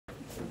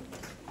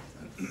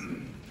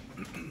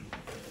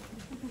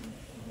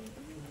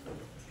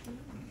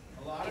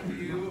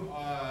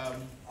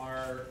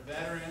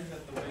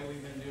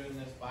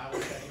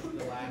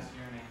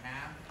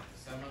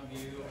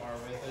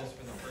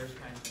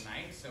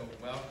so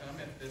welcome.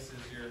 If this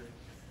is your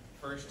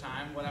first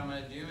time, what I'm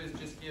going to do is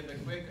just give a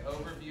quick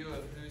overview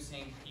of who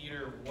St.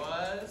 Peter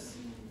was,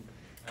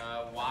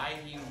 why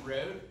he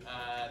wrote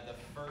the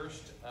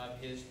first of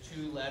his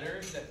two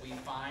letters that we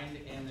find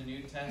in the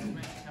New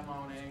Testament. Come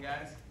on in,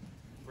 guys.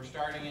 We're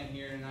starting in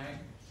here tonight.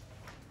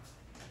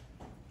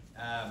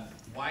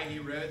 Why he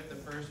wrote the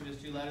first of his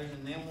two letters,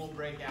 and then we'll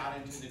break out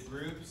into the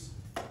groups.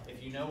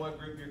 If you know what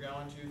group you're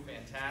going to,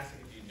 fantastic.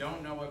 If you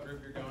don't know what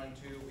group you're going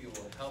to, we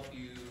will help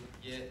you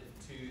get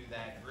to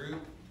that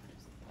group.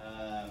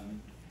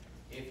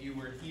 If you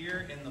were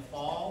here in the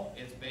fall,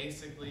 it's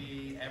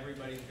basically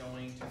everybody's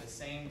going to the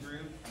same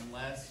group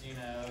unless, you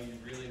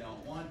really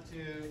don't want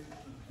to.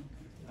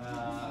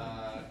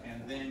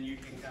 And then you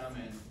can come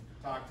and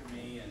talk to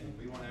me, and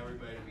we want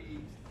everybody to be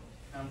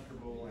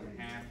comfortable and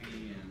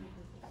happy and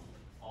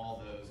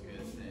all those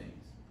good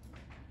things.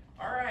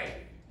 All right.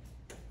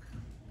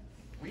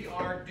 We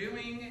are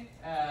doing,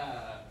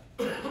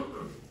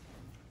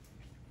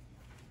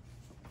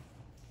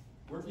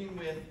 working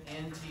with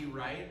N.T.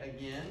 Wright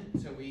again.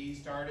 So we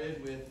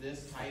started with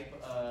this type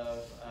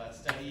of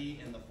study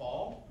in the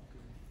fall.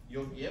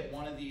 You'll get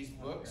one of these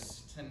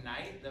books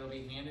tonight that'll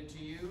be handed to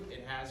you.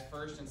 It has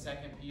 1st and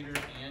 2nd Peter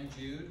and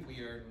Jude. We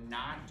are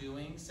not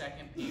doing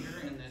 2nd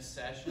Peter in this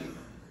session.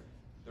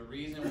 The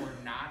reason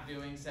we're not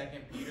doing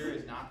 2nd Peter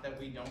is not that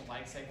we don't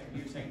like 2nd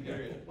Peter. 2nd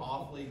Peter is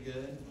awfully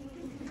good.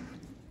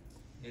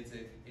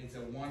 It's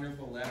a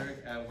wonderful letter.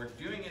 We're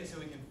doing it so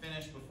we can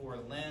finish before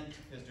Lent,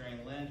 because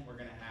during Lent we're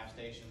going to have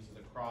Stations of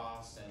the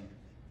Cross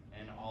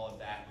and all of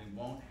that. We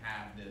won't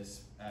have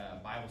this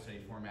Bible study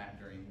format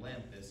during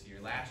Lent this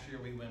year. Last year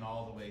we went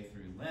all the way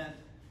through Lent,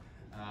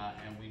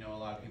 and we know a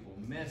lot of people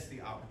miss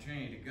the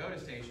opportunity to go to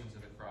Stations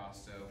of the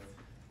Cross. So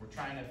we're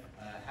trying to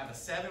have a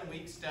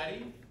 7-week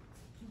study.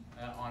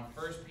 On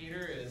 1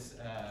 Peter is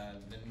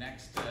the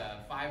next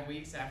 5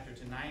 weeks after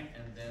tonight,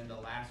 and then the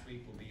last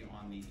week will be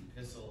on the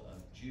Epistle of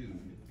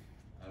Jude,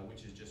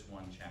 which is just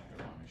one chapter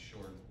long, a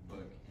short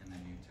book in the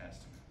New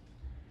Testament.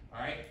 All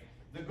right,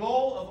 the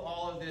goal of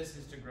all of this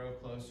is to grow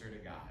closer to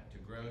God, to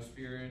grow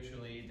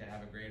spiritually, to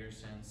have a greater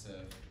sense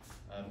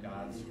of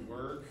God's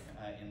work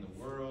in the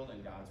world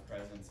and God's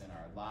presence in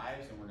our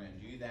lives, and we're going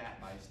to do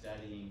that by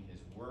studying His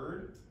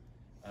Word,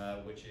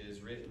 which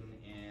is written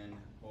in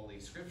Holy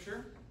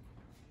Scripture.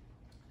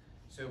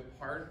 So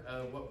part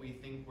of what we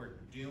think we're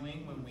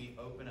doing when we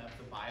open up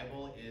the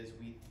Bible is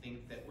we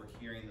think that we're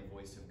hearing the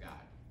voice of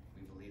God.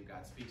 We believe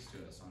God speaks to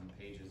us on the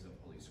pages of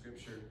Holy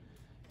Scripture.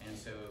 And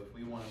so if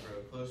we want to grow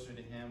closer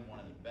to Him, one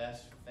of the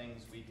best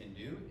things we can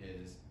do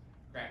is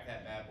crack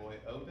that bad boy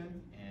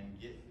open and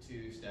get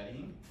to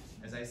studying.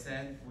 As I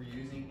said, we're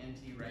using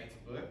N.T. Wright's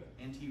book.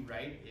 N.T.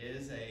 Wright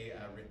is a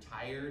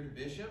retired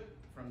bishop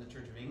from the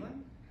Church of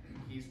England.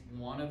 He's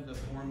one of the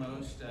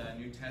foremost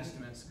New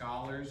Testament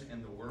scholars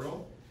in the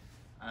world.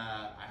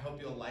 I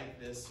hope you'll like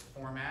this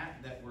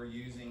format that we're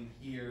using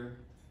here.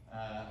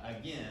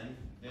 Again,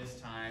 this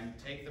time,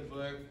 take the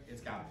book. It's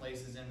got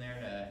places in there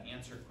to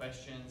answer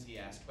questions. He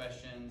asks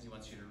questions. He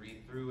wants you to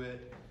read through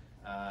it.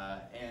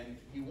 And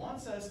he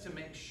wants us to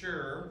make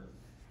sure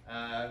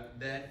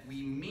that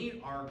we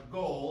meet our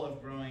goal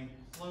of growing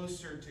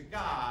closer to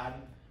God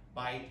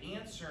by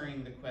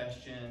answering the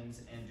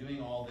questions and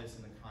doing all this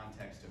in the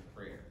context of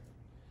prayer.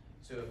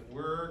 So if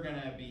we're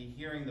going to be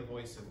hearing the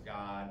voice of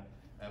God,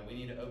 we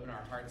need to open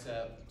our hearts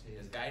up to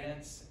His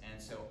guidance,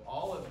 and so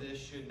all of this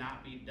should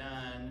not be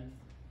done,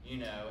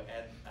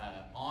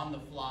 on the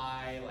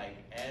fly, like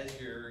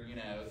as you're,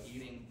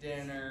 eating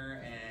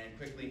dinner and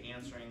quickly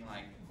answering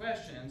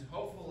questions.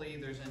 Hopefully,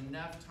 there's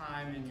enough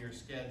time in your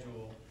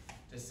schedule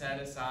to set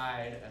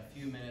aside a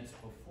few minutes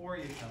before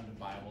you come to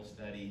Bible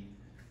study,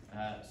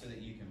 so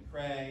that you can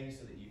pray,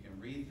 so that you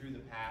can read through the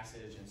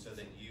passage, and so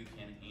that you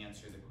can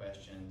answer the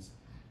questions.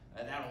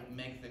 That'll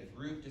make the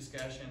group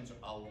discussions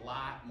a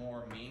lot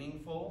more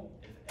meaningful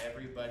if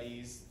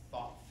everybody's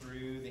thought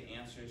through the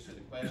answers to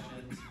the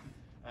questions.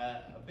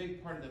 A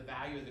big part of the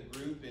value of the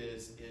group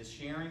is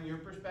sharing your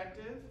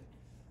perspective,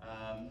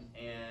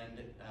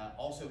 and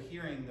also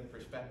hearing the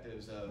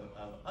perspectives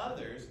of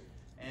others,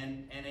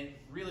 and it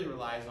really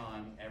relies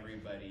on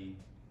everybody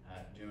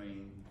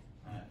doing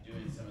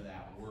some of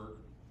that work.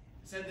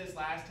 I said this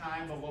last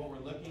time, but what we're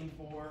looking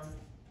for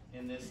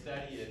in this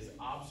study is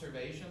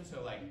observation.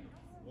 So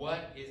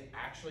what is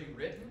actually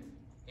written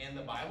in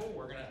the Bible.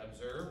 We're going to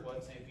observe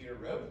what St. Peter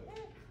wrote,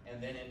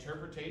 and then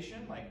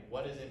interpretation,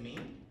 what does it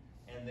mean,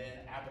 and then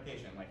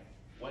application,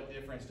 what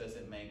difference does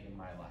it make in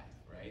my life,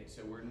 right?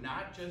 So we're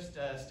not just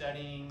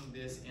studying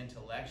this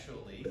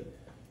intellectually,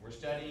 we're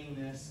studying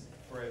this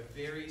for a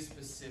very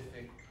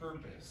specific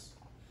purpose.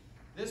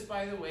 This,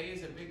 by the way,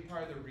 is a big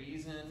part of the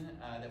reason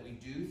that we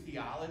do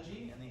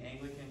theology in the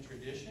Anglican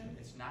tradition.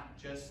 It's not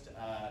just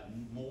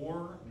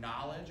more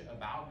knowledge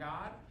about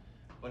God,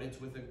 but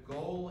it's with a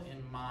goal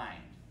in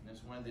mind. And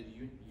it's one of the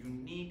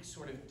unique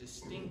sort of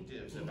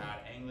distinctives about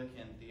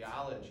Anglican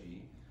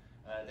theology,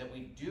 that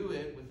we do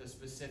it with a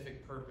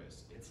specific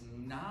purpose. It's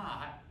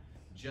not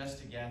just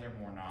to gather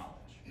more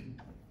knowledge.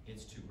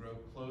 It's to grow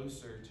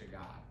closer to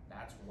God.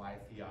 That's why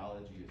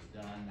theology is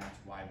done. That's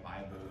why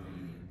Bible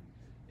reading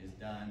is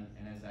done.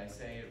 And as I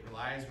say, it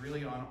relies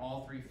really on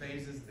all three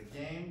phases of the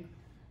game.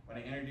 When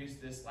I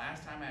introduced this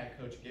last time, I had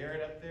Coach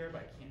Garrett up there,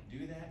 but I can't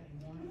do that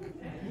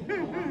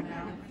anymore.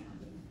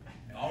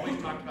 I always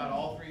talked about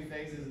all three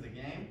phases of the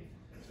game.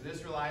 So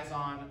this relies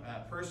on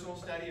personal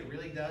study. It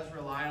really does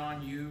rely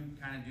on you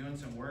kind of doing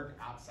some work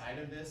outside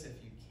of this.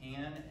 If you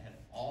can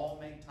at all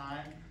make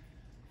time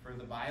for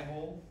the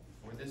Bible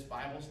or this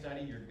Bible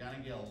study, you're going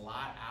to get a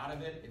lot out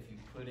of it if you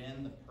put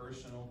in the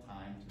personal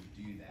time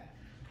to do that.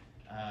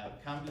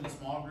 Come to the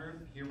small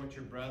group, hear what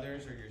your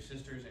brothers or your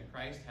sisters in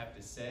Christ have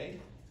to say.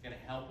 It's going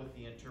to help with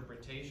the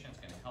interpretation. It's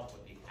going to help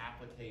with the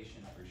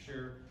application for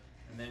sure.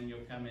 And then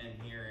you'll come in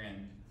here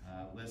and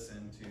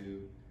listen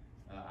to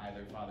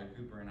either Father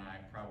Cooper and I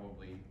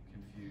probably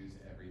confuse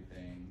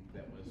everything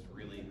that was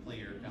really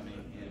clear coming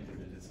into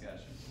the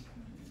discussion.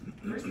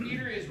 First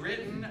Peter is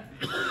written,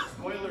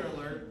 spoiler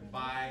alert,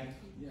 by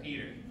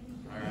Peter.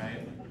 All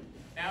right.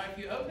 Now, if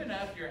you open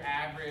up your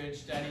average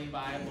study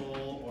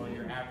Bible or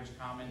your average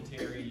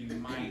commentary, you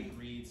might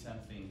read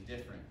something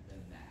different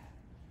than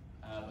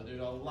that. But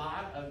there's a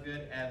lot of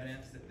good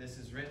evidence that this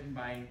is written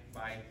by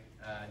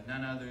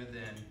none other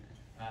than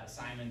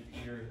Simon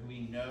Peter, who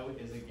we know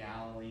is a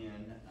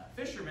Galilean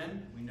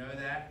fisherman. We know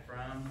that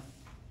from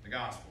the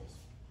Gospels.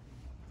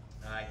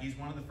 He's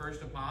one of the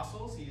first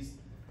apostles. He's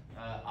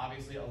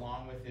obviously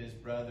along with his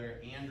brother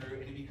Andrew,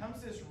 and he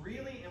becomes this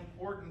really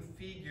important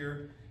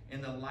figure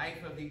in the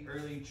life of the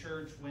early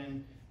church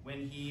when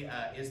he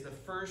is the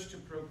first to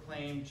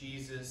proclaim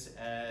Jesus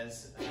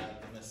as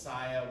the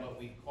Messiah, what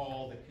we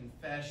call the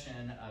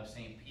confession of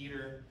St.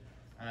 Peter.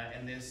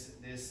 And this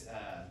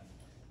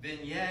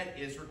vignette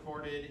is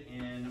recorded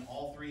in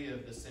all three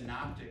of the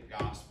Synoptic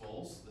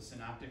Gospels. The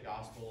Synoptic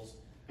Gospels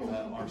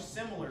are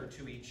similar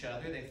to each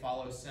other. They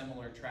follow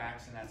similar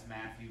tracks, and that's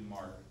Matthew,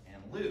 Mark,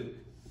 and Luke.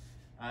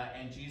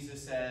 And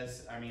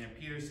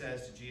Peter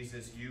says to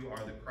Jesus, "You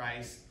are the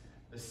Christ,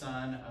 the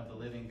Son of the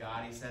living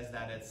God." He says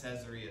that at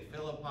Caesarea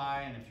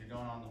Philippi, and if you're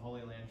going on the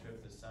Holy Land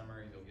trip this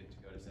summer, you'll get to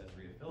go to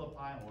Caesarea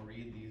Philippi, and we'll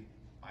read these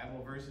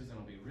Bible verses, and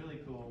it'll be really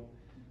cool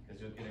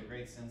because you'll get a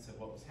great sense of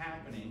what was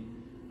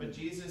happening. But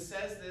Jesus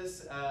says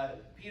this,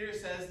 Peter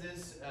says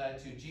this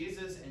to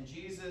Jesus, and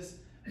Jesus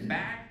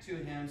back to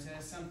him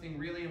says something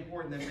really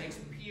important that makes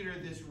Peter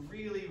this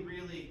really,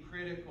 really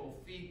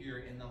critical figure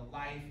in the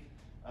life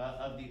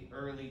of the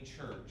early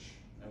church.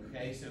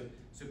 Okay,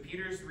 so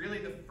Peter's really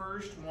the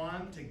first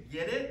one to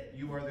get it.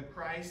 You are the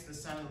Christ, the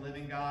Son of the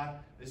living God.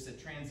 This is a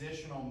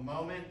transitional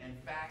moment. In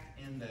fact,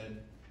 in the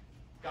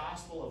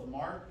Gospel of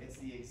Mark, it's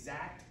the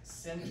exact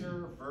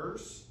center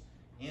verse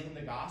in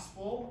the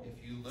Gospel.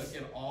 If you look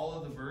at all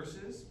of the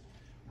verses,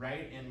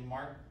 right in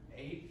Mark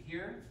 8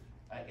 here,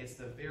 it's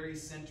the very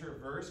center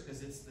verse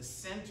because it's the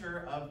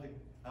center of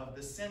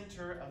the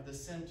center of the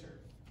center.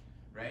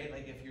 Right?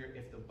 Like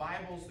if the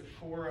Bible's the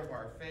core of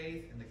our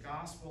faith and the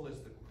gospel is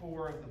the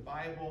core of the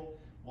Bible,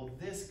 well,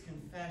 this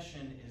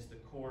confession is the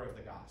core of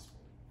the gospel.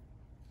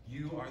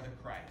 You are the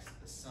Christ,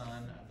 the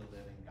Son of the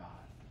living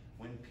God.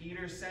 When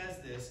Peter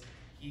says this,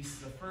 he's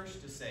the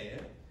first to say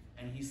it,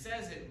 and he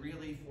says it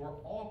really for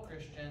all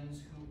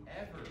Christians who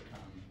ever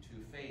come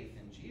to faith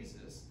in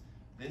Jesus.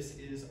 This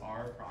is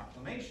our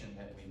proclamation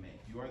that we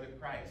make. You are the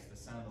Christ, the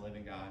Son of the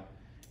living God.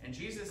 And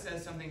Jesus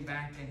says something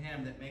back to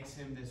him that makes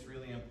him this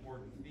really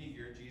important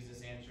figure.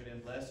 Jesus answered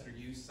him, "Blessed are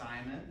you,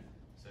 Simon."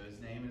 So his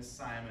name is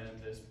Simon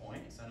at this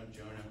point, son of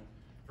Jonah.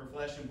 "For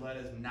flesh and blood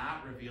has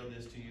not revealed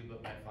this to you,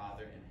 but my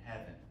Father in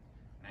heaven.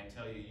 And I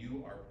tell you,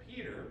 you are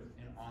Peter,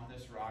 and on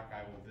this rock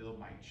I will build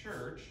my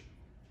church,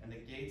 and the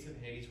gates of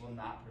Hades will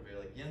not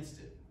prevail against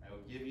it. I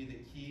will give you the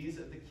keys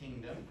of the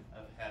kingdom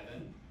of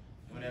heaven.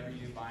 Whatever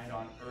you bind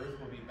on earth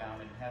will be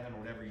bound in heaven.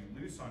 Whatever you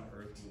loose on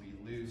earth will be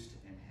loosed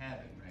in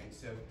heaven." Right?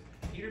 So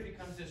Peter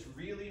becomes this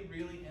really,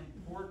 really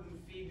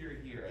important figure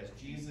here as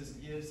Jesus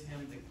gives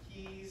him the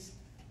keys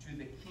to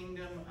the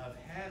kingdom of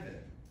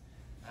heaven.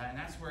 And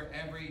that's where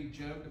every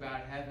joke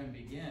about heaven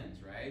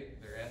begins, right?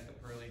 They're at the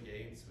pearly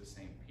gates with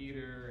St.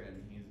 Peter,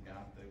 and he's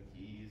got the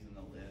keys and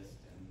the list,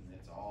 and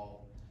it's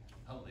all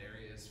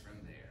hilarious from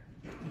there.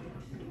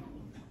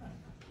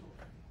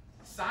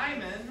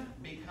 Simon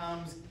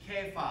becomes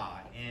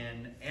Kepha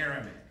in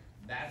Aramaic.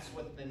 That's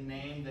what the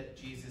name that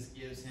Jesus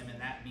gives him,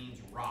 and that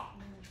means rock.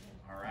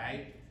 All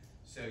right?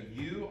 So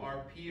you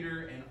are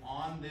Peter, and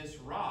on this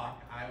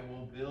rock I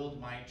will build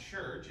my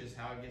church, is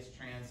how it gets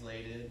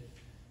translated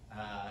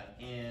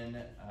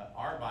in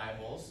our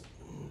Bibles.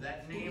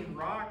 That name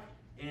rock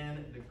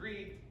in the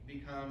Greek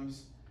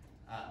becomes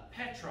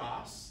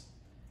Petros,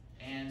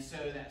 and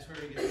so that's where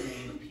we get the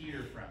name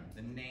Peter from.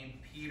 The name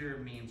Peter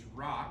means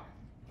rock.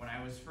 When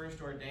I was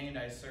first ordained,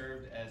 I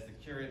served as the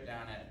curate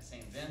down at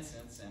St.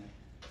 Vincent's, and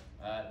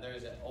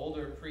there's an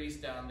older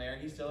priest down there.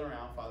 He's still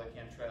around, Father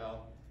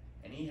Cantrell,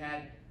 and he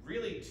had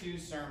really two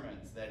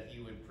sermons that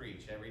he would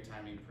preach every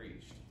time he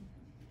preached.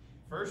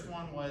 First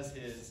one was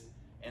his,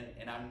 and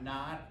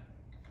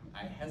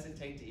I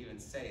hesitate to even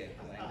say it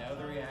because I know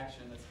the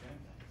reaction that's going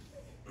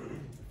to come.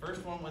 The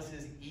first one was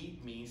his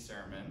Eat Me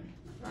sermon,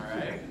 All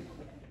right.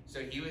 So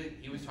he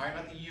was talking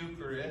about the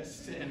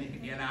Eucharist,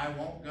 and I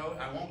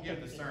won't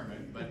give the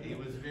sermon, but he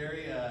was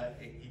very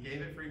he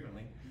gave it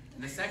frequently.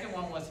 And the second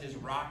one was his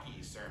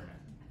Rocky sermon.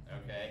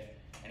 Okay,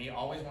 and he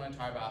always wanted to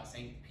talk about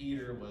St.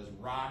 Peter was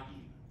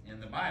rocky in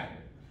the Bible.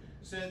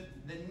 So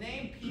the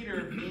name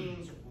Peter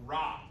means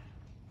rock.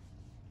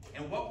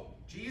 And what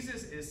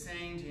Jesus is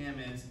saying to him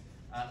is,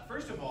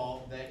 first of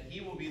all, that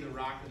he will be the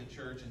rock of the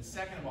church, and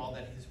second of all,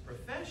 that his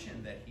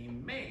profession that he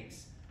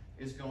makes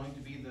is going to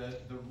be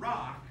the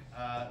rock,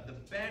 the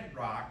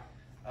bedrock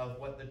of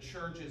what the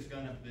church is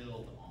going to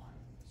build on.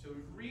 So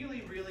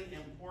really, really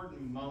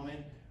important moment,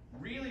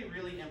 really,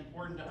 really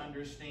important to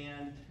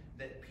understand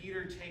that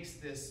Peter takes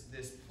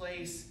this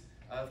place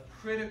of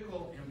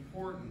critical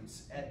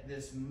importance at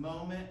this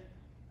moment,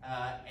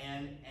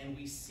 and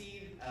we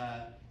see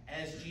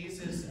as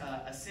Jesus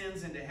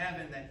ascends into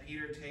heaven that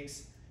Peter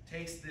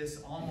takes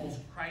this almost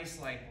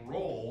Christ-like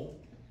role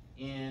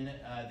in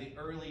the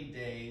early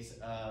days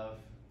of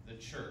the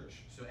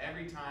church. So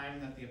every time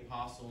that the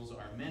apostles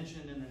are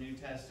mentioned in the New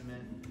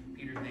Testament,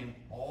 Peter's name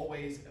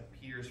always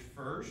appears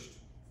first.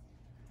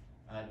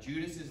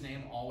 Judas's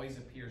name always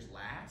appears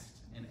last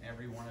in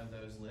every one of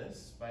those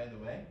lists, by the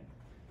way.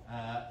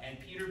 And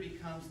Peter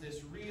becomes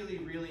this really,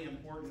 really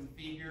important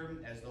figure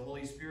as the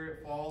Holy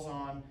Spirit falls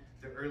on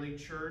the early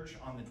church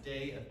on the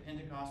day of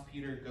Pentecost.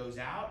 Peter goes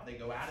out. They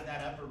go out of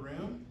that upper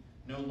room,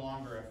 no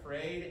longer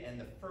afraid, and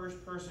the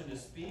first person to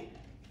speak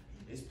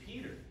is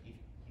Peter. He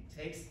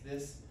takes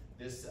this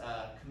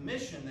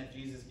commission that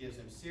Jesus gives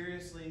him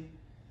seriously,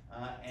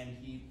 and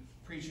he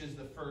preaches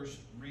the first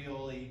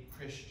really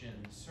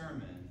Christian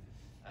sermon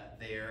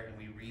there, and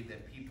we read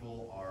that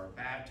people are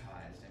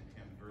baptized and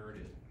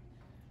converted.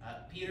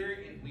 Peter,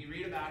 we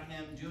read about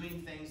him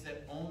doing things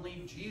that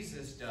only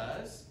Jesus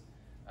does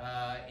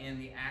in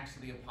the Acts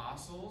of the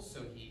Apostles.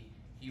 So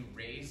he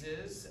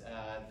raises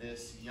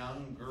this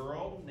young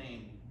girl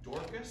named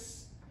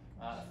Dorcas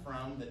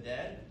from the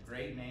dead.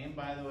 Great name,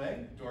 by the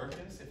way,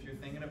 Dorcas. If you're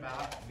thinking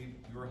about, we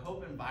were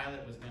hoping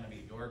Violet was going to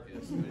be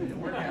Dorcas, but it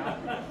didn't work out.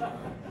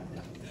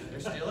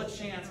 There's still a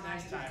chance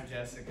next time,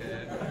 Jessica.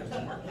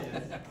 There's more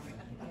kids.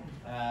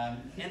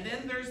 And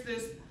then there's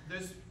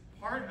this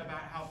part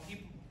about how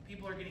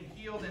people are getting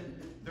healed,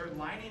 and they're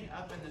lining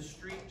up in the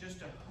street just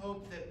to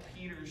hope that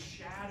Peter's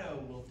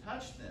shadow will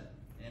touch them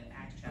in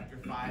Acts chapter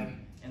 5,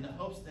 in the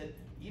hopes that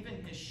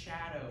even his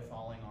shadow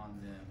falling on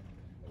them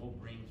will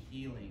bring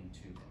healing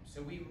to them.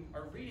 So we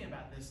are reading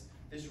about this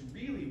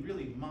really,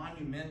 really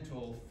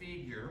monumental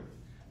figure.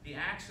 The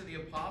Acts of the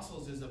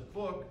Apostles is a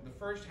book. The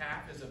first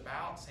half is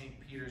about St.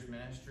 Peter's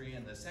ministry,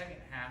 and the second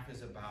half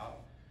is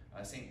about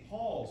St.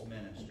 Paul's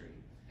ministry.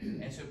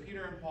 And so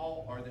Peter and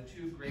Paul are the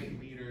two great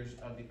leaders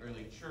of the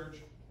early church.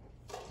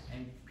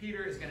 And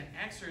Peter is going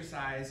to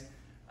exercise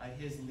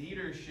his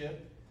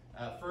leadership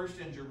first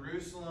in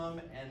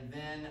Jerusalem, and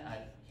then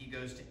he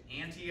goes to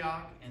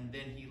Antioch, and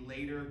then he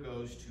later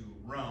goes to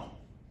Rome.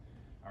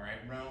 All right,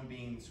 Rome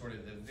being sort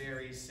of the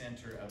very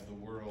center of the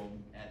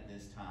world at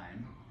this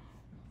time.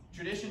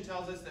 Tradition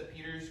tells us that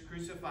Peter's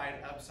crucified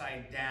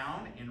upside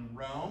down in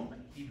Rome.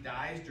 He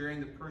dies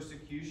during the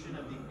persecution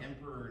of the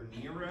Emperor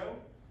Nero,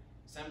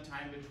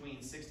 sometime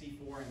between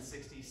 64 and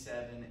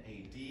 67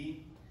 AD.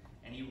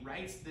 And he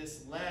writes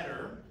this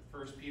letter,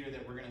 1 Peter,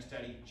 that we're going to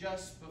study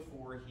just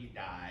before he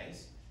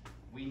dies.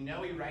 We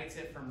know he writes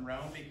it from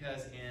Rome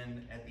because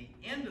at the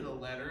end of the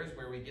letter is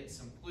where we get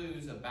some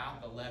clues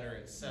about the letter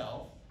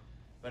itself.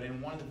 But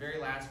in one of the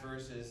very last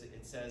verses,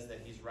 it says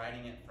that he's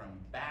writing it from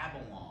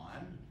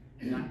Babylon,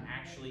 not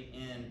actually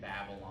in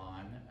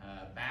Babylon.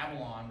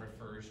 Babylon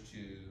refers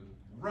to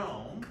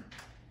Rome,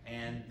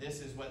 and this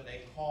is what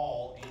they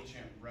call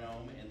ancient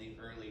Rome in the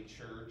early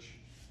church.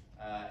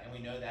 And we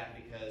know that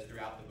because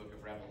throughout the book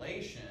of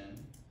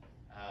Revelation,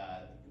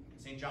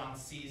 St. John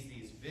sees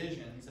these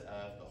visions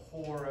of the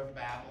whore of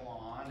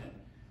Babylon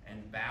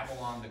and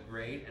Babylon the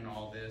Great and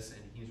all this,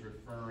 and he's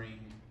referring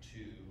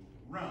to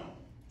Rome.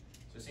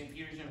 So St.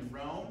 Peter's in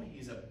Rome.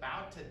 He's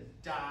about to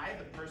die.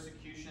 The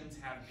persecutions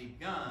have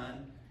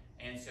begun,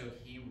 and so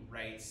he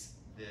writes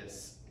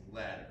this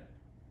letter.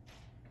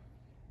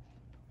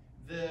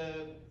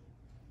 The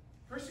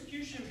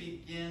persecution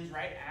begins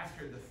right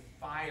after the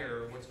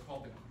fire, what's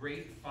called the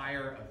Great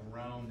Fire of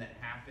Rome, that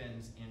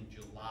happens in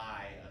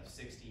July of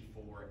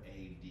 64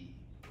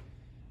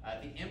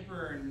 AD. The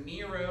Emperor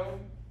Nero,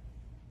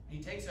 he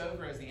takes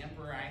over as the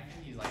emperor. I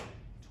think he's like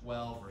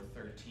 12 or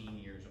 13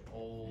 years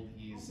old.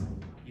 He's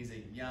a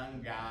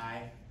young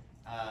guy,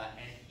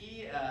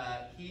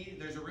 and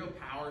there's a real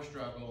power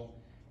struggle.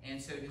 And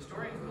so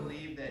historians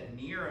believe that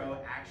Nero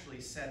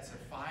actually sets a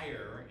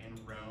fire in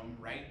Rome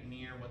right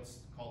near what's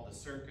called the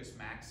Circus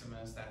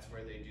Maximus. That's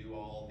where they do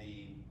all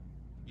the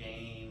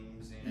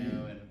games,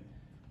 and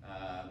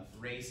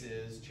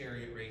races,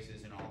 chariot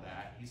races and all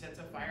that. He sets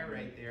a fire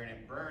right there, and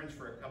it burns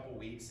for a couple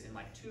weeks, and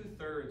like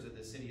 2/3 of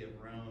the city of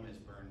Rome is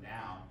burned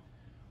down.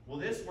 Well,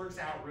 this works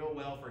out real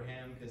well for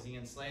him because he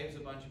enslaves a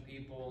bunch of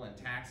people and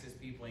taxes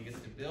people, and gets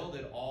to build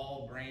it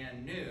all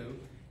brand new.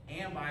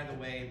 And by the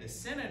way, the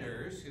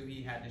senators who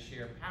he had to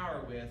share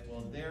power with,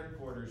 well, their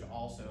quarters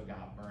also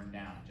got burned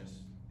down, just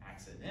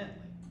accidentally.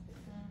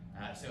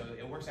 So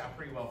it works out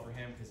pretty well for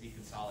him because he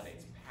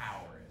consolidates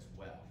power as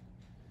well.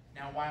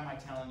 Now, why am I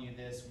telling you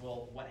this?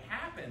 Well, what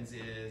happens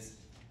is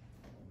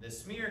the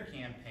smear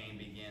campaign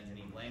begins, and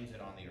he blames it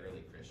on the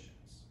early Christians.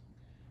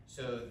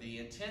 So the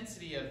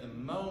intensity of the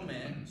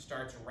moment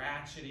starts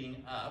ratcheting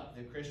up.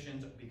 The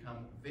Christians become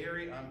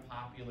very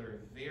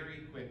unpopular very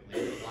quickly.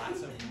 There's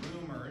lots of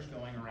rumors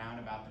going around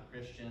about the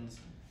Christians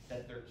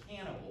that they're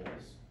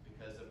cannibals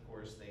because, of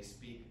course, they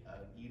speak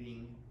of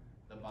eating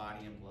the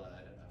body and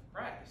blood of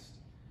Christ.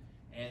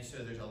 And so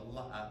there's a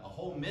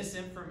whole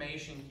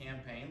misinformation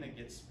campaign that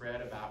gets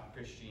spread about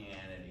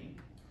Christianity.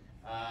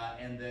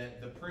 And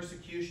the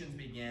persecutions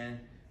begin,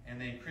 and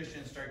then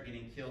Christians start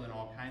getting killed in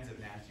all kinds of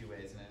nasty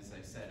ways. And as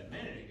I said a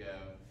minute ago,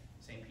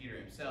 St. Peter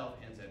himself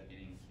ends up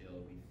getting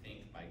killed, we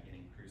think, by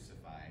getting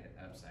crucified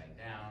upside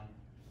down.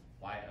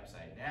 Why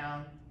upside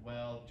down?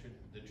 Well,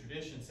 the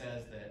tradition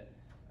says that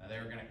they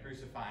were going to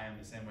crucify him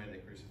the same way they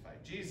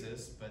crucified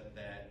Jesus, but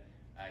that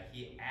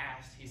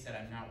he said,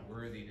 I'm not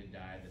worthy to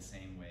die the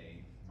same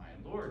way my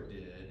Lord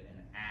did,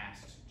 and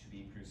asked to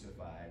be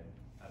crucified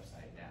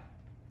upside down.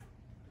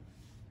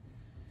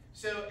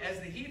 So as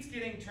the heat's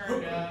getting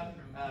turned up,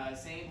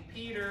 St.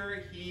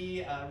 Peter,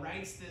 he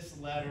writes this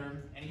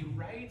letter, and he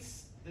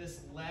writes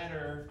this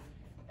letter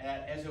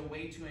as a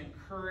way to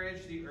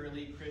encourage the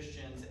early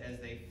Christians as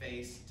they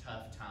face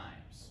tough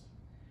times.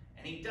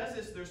 And he does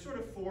this, there's sort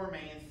of four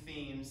main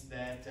themes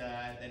that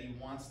he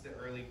wants the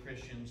early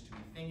Christians to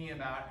be thinking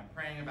about and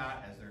praying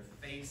about as they're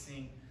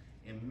facing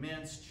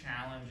immense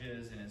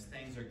challenges and as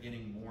things are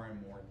getting more and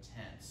more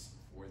tense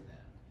for them.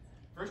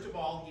 First of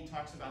all, he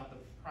talks about the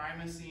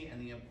primacy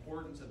and the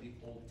importance of the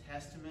Old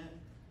Testament.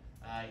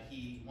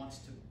 He wants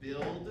to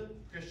build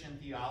Christian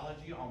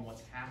theology on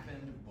what's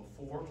happened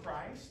before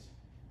Christ.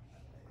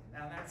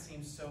 Now that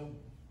seems so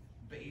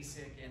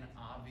basic and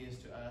obvious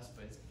to us,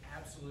 but it's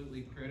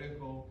absolutely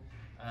critical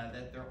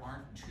that there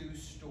aren't two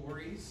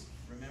stories.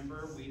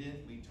 Remember,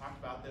 we talked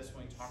about this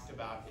when we talked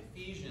about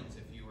Ephesians,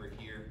 if you were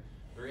here.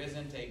 There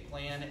isn't a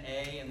plan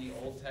A in the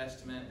Old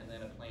Testament and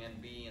then a plan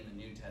B in the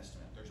New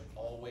Testament. There's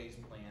always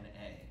plan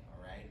A,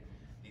 all right?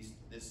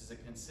 This is a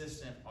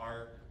consistent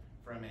arc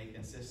from a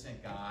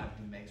consistent God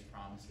who makes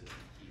promises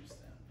and keeps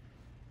them.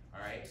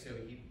 All right, so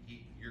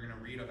you're going to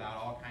read about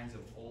all kinds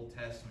of Old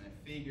Testament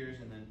figures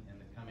in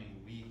the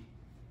coming week,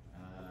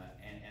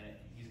 and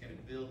he's going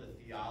to build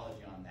a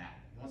theology on that.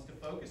 He wants to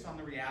focus on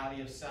the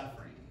reality of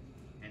suffering,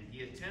 and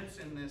he attempts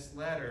in this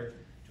letter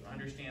to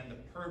understand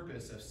the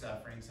purpose of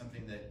suffering,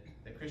 something that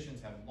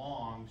Christians have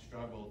long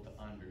struggled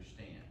to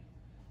understand.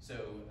 So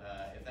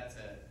if that's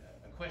a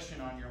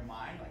question on your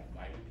mind, like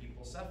why do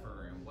people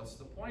suffer and what's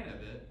the point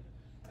of it,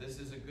 this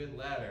is a good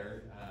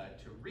letter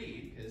to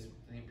read because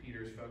St.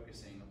 Peter's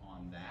focusing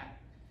on that.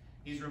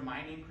 He's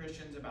reminding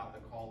Christians about the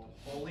call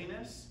to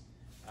holiness,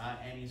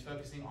 and he's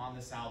focusing on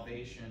the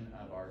salvation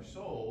of our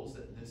souls,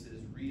 that this is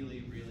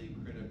really, really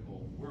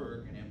critical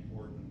work and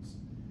importance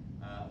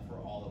for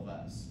all of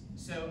us.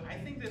 So I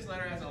think this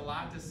letter has a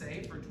lot to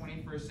say for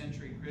 21st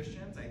century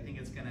Christians. I think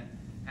it's going to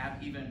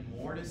have even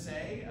more to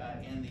say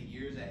in the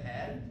years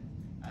ahead,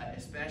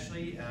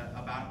 especially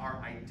about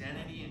our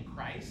identity in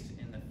Christ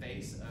in the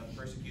face of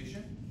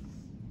persecution.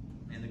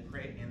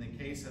 In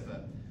the case of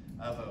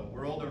a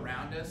world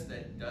around us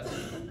that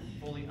doesn't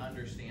fully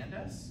understand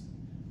us,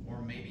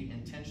 or maybe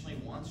intentionally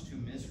wants to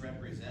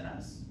misrepresent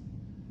us.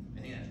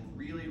 I think that's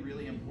really,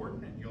 really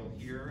important, and you'll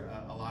hear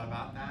a lot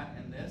about that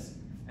in this.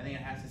 I think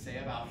it has to say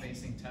about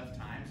facing tough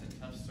times and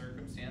tough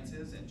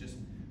circumstances, and just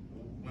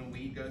when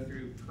we go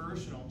through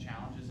personal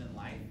challenges in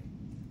life,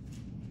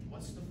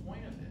 what's the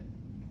point of it?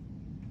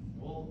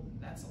 Well,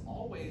 that's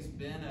always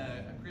been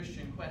a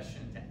Christian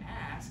question to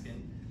ask,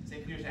 and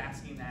St. Peter's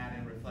asking that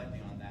and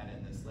reflecting on that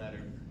in this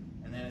letter.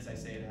 And then, as I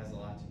say, it has a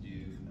lot to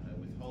do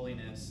with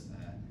holiness,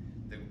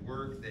 the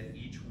work that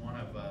each one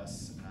of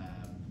us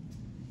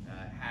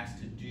has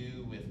to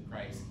do with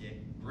Christ's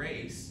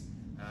grace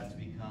to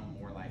become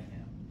more like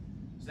Him.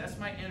 So that's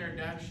my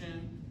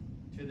introduction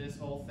to this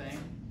whole thing.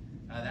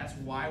 That's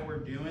why we're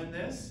doing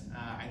this.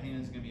 I think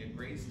it's going to be a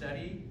great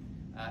study.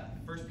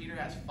 1 Peter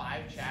has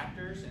 5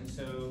 chapters, and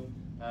so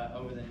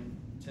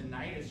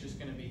tonight it's just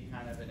going to be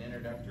kind of an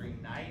introductory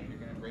night. You're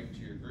going to break to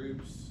your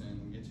groups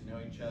and get to know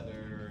each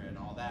other and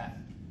all that.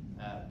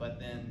 But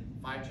then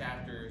 5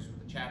 chapters,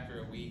 with a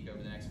chapter a week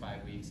over the next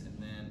 5 weeks, and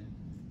then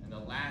in the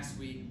last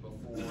week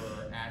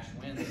before Ash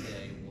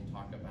Wednesday, we'll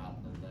talk about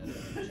the letter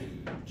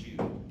to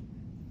Jude.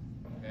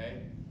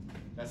 Okay?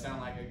 That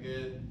sound like a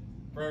good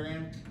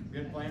program?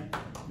 Good plan?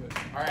 Good.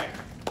 All right.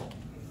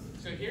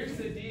 So here's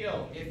the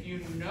deal. If you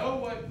know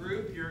what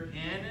group you're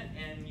in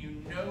and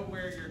you know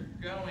where you're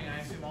going, I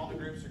assume all the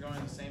groups are going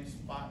in the same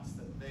spots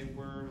that they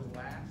were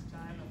last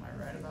time. Am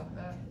I right about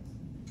that?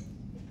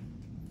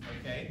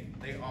 Okay,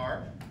 they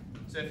are.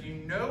 So if you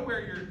know where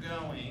you're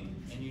going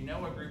and you know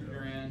what group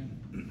you're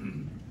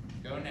in,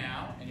 go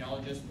now, and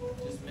y'all just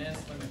dismiss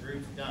when the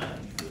group's done.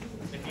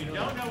 If you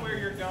don't know where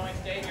you're going,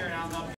 stay here and I'll help you.